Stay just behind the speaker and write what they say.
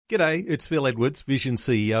G'day, it's Phil Edwards, Vision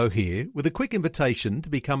CEO here, with a quick invitation to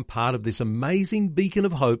become part of this amazing beacon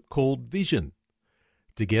of hope called Vision.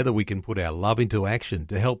 Together we can put our love into action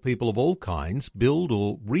to help people of all kinds build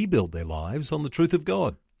or rebuild their lives on the truth of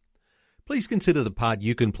God. Please consider the part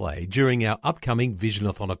you can play during our upcoming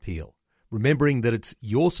Visionathon appeal, remembering that it's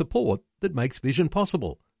your support that makes Vision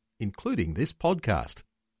possible, including this podcast.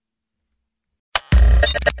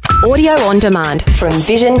 Audio on demand from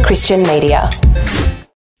Vision Christian Media.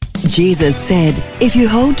 Jesus said, "If you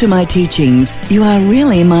hold to my teachings, you are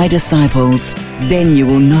really my disciples. Then you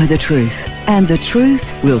will know the truth, and the truth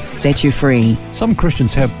will set you free." Some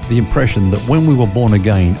Christians have the impression that when we were born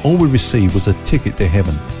again, all we received was a ticket to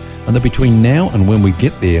heaven, and that between now and when we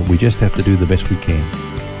get there, we just have to do the best we can.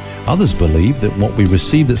 Others believe that what we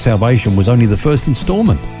received at salvation was only the first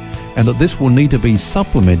installment, and that this will need to be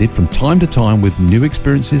supplemented from time to time with new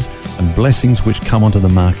experiences and blessings which come onto the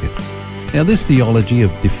market. Now, this theology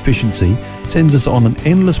of deficiency sends us on an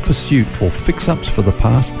endless pursuit for fix-ups for the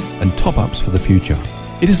past and top-ups for the future.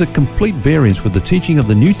 It is a complete variance with the teaching of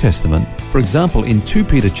the New Testament. For example, in 2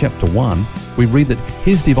 Peter chapter 1, we read that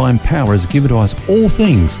His divine power has given to us all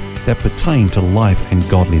things that pertain to life and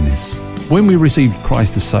godliness. When we received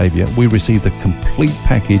Christ as Saviour, we received the complete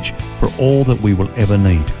package for all that we will ever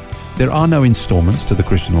need. There are no installments to the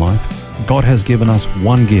Christian life. God has given us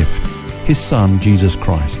one gift, His Son, Jesus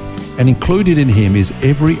Christ. And included in Him is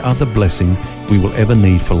every other blessing we will ever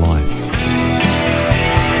need for life.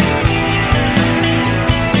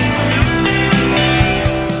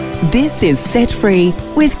 This is Set Free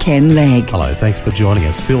with Ken Legg. Hello, thanks for joining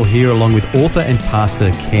us. Phil here along with author and pastor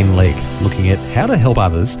Ken Legg, looking at how to help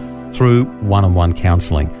others through one-on-one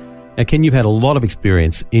counselling. Now, Ken, you've had a lot of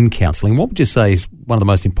experience in counselling. What would you say is one of the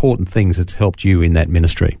most important things that's helped you in that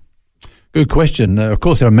ministry? Good question. Of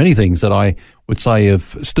course, there are many things that I would say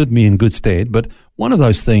have stood me in good stead, but one of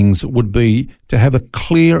those things would be to have a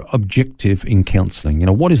clear objective in counselling. You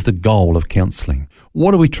know, what is the goal of counselling?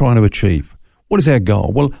 What are we trying to achieve? What is our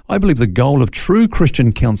goal? Well, I believe the goal of true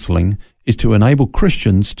Christian counselling is to enable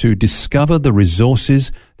Christians to discover the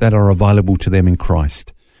resources that are available to them in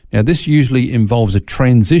Christ. Now, this usually involves a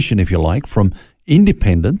transition, if you like, from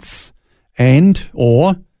independence and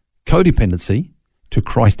or codependency to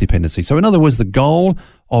Christ dependency. So in other words, the goal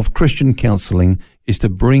of Christian counselling is to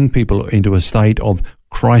bring people into a state of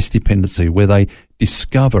Christ dependency where they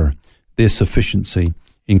discover their sufficiency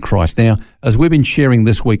in Christ. Now, as we've been sharing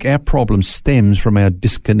this week, our problem stems from our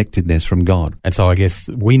disconnectedness from God. And so I guess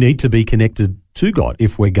we need to be connected to God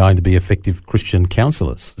if we're going to be effective Christian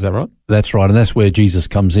counsellors. Is that right? That's right, and that's where Jesus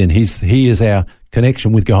comes in. He is our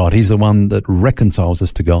connection with God. He's the one that reconciles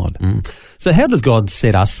us to God. So how does God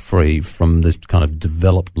set us free from this kind of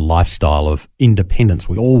developed lifestyle of independence?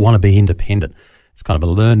 We all want to be independent. It's kind of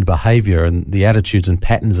a learned behaviour, and the attitudes and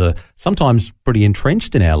patterns are sometimes pretty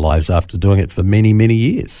entrenched in our lives after doing it for many, many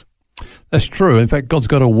years. That's true. In fact, God's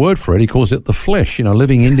got a word for it. He calls it the flesh. You know,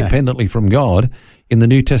 living independently from God in the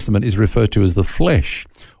New Testament is referred to as the flesh.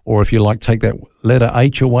 Or if you like, take that letter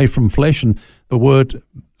H away from flesh and the word,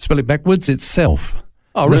 spell it backwards, it's self.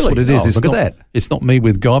 Oh, really? That's what it is. Look at that. It's not me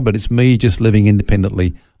with God, but it's me just living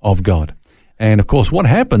independently of God. And of course, what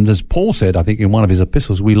happens, as Paul said, I think in one of his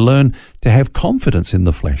epistles, we learn to have confidence in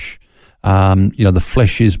the flesh. The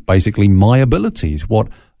flesh is basically my abilities, what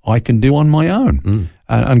I can do on my own.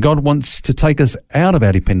 And God wants to take us out of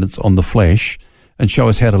our dependence on the flesh and show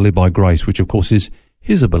us how to live by grace, which of course is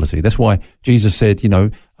His ability. That's why Jesus said,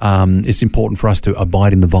 it's important for us to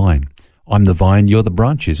abide in the vine. I'm the vine, you're the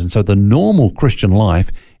branches. And so the normal Christian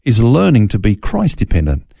life is learning to be Christ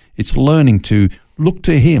dependent. It's learning to look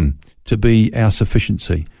to Him to be our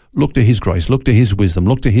sufficiency. Look to His grace, look to His wisdom,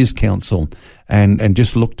 look to His counsel, and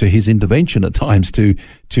just look to His intervention at times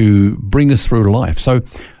to bring us through life. So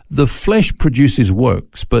the flesh produces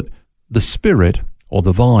works, but the Spirit or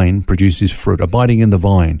the vine produces fruit. Abiding in the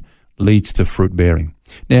vine leads to fruit bearing.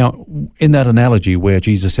 Now, in that analogy where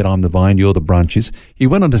Jesus said, I'm the vine, you're the branches, He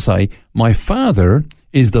went on to say, my Father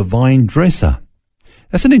is the vine dresser.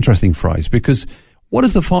 That's an interesting phrase, because what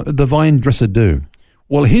does the vine dresser do?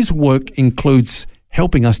 Well, His work includes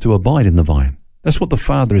helping us to abide in the vine. That's what the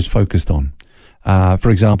Father is focused on. For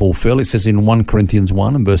example, Phil, it says in 1 Corinthians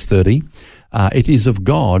 1 and verse 30, it is of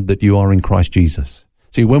God that you are in Christ Jesus.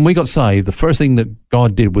 See, when we got saved, the first thing that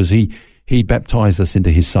God did was He baptized us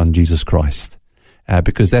into His Son, Jesus Christ,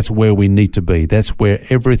 because that's where we need to be. That's where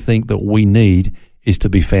everything that we need is to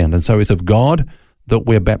be found. And so it's of God that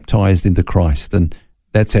we're baptized into Christ, and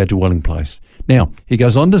that's our dwelling place. Now, he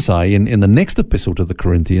goes on to say in the next epistle to the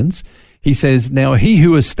Corinthians, he says, now He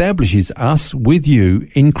who establishes us with you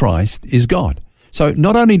in Christ is God. So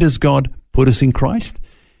not only does God put us in Christ,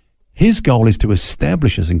 His goal is to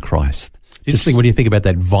establish us in Christ. It's interesting when you think about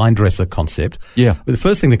that vine dresser concept. Yeah. The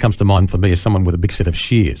first thing that comes to mind for me is someone with a big set of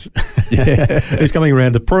shears. Yeah. Who's coming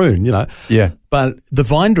around to prune, Yeah. But the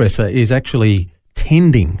vine dresser is actually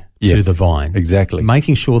tending to Yes, the vine. exactly.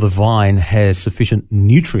 Making sure the vine has sufficient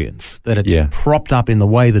nutrients, that it's propped up in the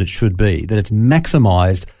way that it should be, that it's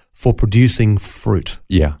maximised for producing fruit.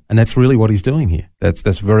 Yeah. And that's really what he's doing here.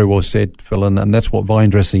 That's very well said, Phil, and that's what vine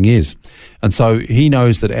dressing is. And so he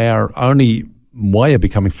knows that our only way of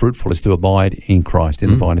becoming fruitful is to abide in Christ,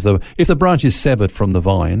 in the vine. If the branch is severed from the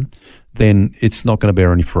vine, then it's not going to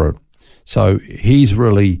bear any fruit. So he's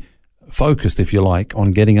really focused, if you like,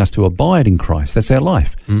 on getting us to abide in Christ. That's our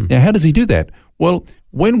life. Now, how does he do that? Well,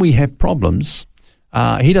 when we have problems,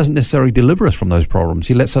 he doesn't necessarily deliver us from those problems.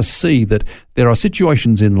 He lets us see that there are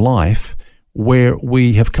situations in life where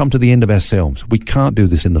we have come to the end of ourselves. We can't do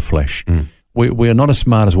this in the flesh. We are not as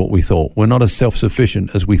smart as what we thought. We're not as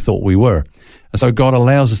self-sufficient as we thought we were. And so God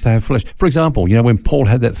allows us to have flesh. For example, when Paul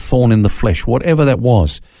had that thorn in the flesh, whatever that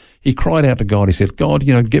was, he cried out to God. He said, God,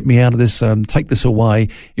 get me out of this, take this away.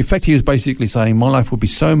 In fact, he was basically saying, my life would be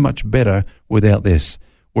so much better without this.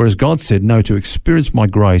 Whereas God said, no, to experience my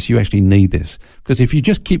grace, you actually need this. Because if you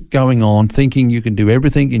just keep going on thinking you can do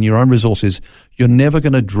everything in your own resources, you're never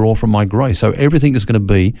going to draw from my grace. So everything is going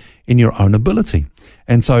to be in your own ability.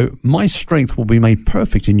 And so my strength will be made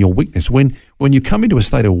perfect in your weakness. When you come into a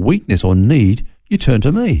state of weakness or need, you turn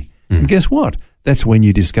to me. And guess what? That's when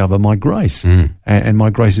you discover my grace. And my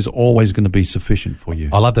grace is always going to be sufficient for you.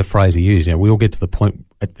 I love that phrase he used. We all get to the point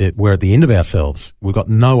where at the end of ourselves, we've got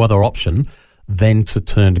no other option than to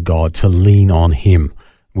turn to God, to lean on him.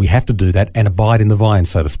 We have to do that and abide in the vine,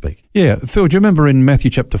 so to speak. Yeah. Phil, do you remember in Matthew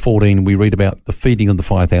chapter 14, we read about the feeding of the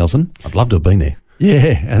 5,000? I'd love to have been there.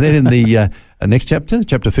 Yeah. And then in the next chapter,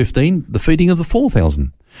 chapter 15, the feeding of the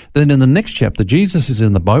 4,000. Then in the next chapter, Jesus is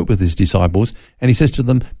in the boat with his disciples and he says to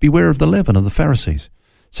them, beware of the leaven of the Pharisees.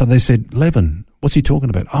 So they said, leaven, what's he talking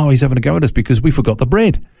about? Oh, he's having a go at us because we forgot the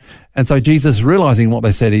bread. And so Jesus, realizing what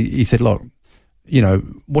they said, he said, look,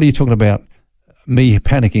 what are you talking about? Me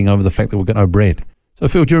panicking over the fact that we've got no bread. So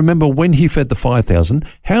Phil, do you remember when he fed the 5,000,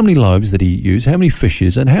 how many loaves did he use, how many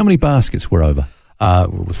fishes, and how many baskets were over?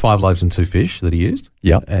 It was 5 loaves and 2 fish that he used.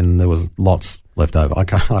 Yeah. And there was lots left over. I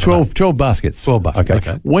don't know. 12 baskets. 12 baskets,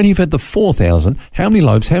 okay. When he fed the 4,000, how many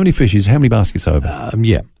loaves, how many fishes, how many baskets over?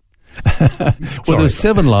 Yeah. Well, there were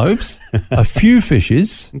 7 loaves, a few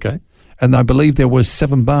fishes, Okay. and I believe there was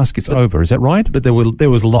 7 baskets over. Is that right? But there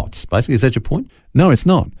was lots, basically. Is that your point? No, it's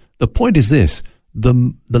not. The point is this.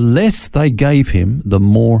 The less they gave him, the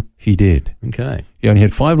more he did. Okay. He only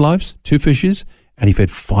had 5 loaves, 2 fishes, and he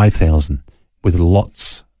fed 5,000 with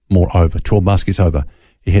lots more over, 12 baskets over.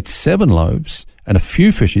 He had 7 loaves and a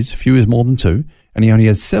few fishes, few is more than 2, and he only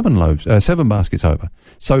has 7 baskets over.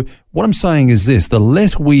 So what I'm saying is this, the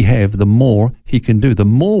less we have, the more he can do. The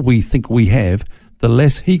more we think we have, the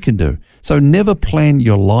less he can do. So never plan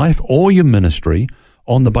your life or your ministry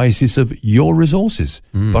on the basis of your resources,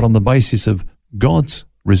 but on the basis of God's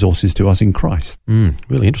resources to us in Christ.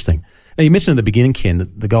 Really interesting. Now, you mentioned at the beginning, Ken,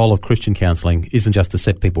 that the goal of Christian counselling isn't just to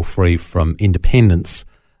set people free from independence,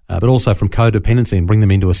 but also from codependency and bring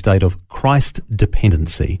them into a state of Christ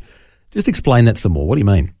dependency. Just explain that some more. What do you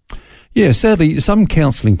mean? Yeah, sadly, some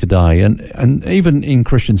counselling today, and even in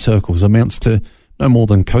Christian circles, amounts to no more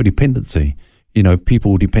than codependency.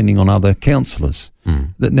 People depending on other counsellors.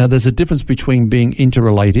 Now, there's a difference between being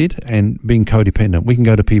interrelated and being codependent. We can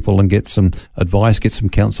go to people and get some advice, get some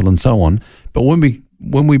counsel and so on. But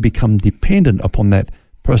when we become dependent upon that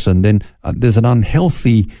person, then there's an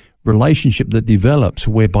unhealthy relationship that develops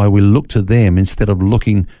whereby we look to them instead of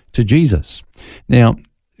looking to Jesus. Now,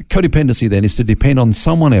 codependency then is to depend on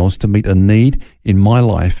someone else to meet a need in my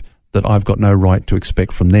life that I've got no right to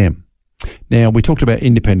expect from them. Now, we talked about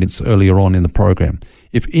independence earlier on in the program.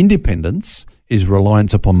 If independence is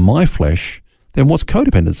reliance upon my flesh, then what's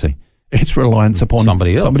codependency? It's reliance upon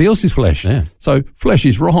somebody else's flesh. Yeah. So flesh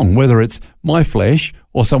is wrong, whether it's my flesh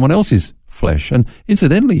or someone else's flesh. And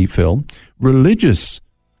incidentally, Phil, religious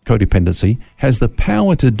codependency has the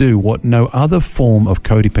power to do what no other form of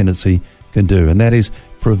codependency can do, and that is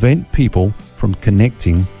prevent people from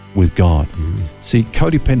connecting with God. See,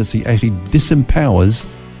 codependency actually disempowers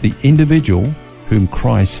the individual whom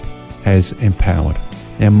Christ has empowered.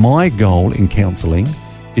 Now, my goal in counselling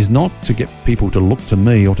is not to get people to look to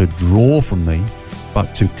me or to draw from me,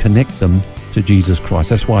 but to connect them to Jesus Christ.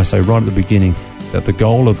 That's why I say right at the beginning that the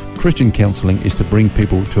goal of Christian counselling is to bring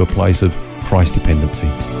people to a place of Christ dependency.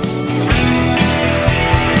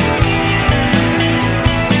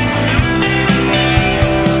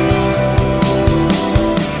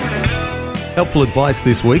 Helpful advice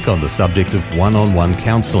this week on the subject of one-on-one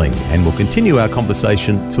counselling, and we'll continue our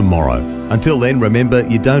conversation tomorrow. Until then, remember,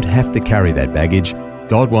 you don't have to carry that baggage.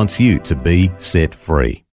 God wants you to be set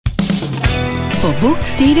free. For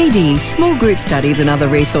books, DVDs, small group studies and other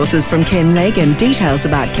resources from Ken Legg and details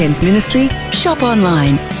about Ken's ministry, shop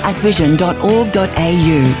online at vision.org.au.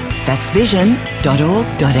 That's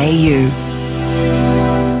vision.org.au.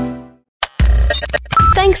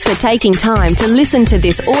 Thanks for taking time to listen to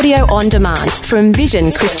this audio on demand from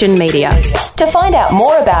Vision Christian Media. To find out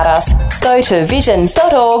more about us, go to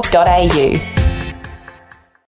vision.org.au.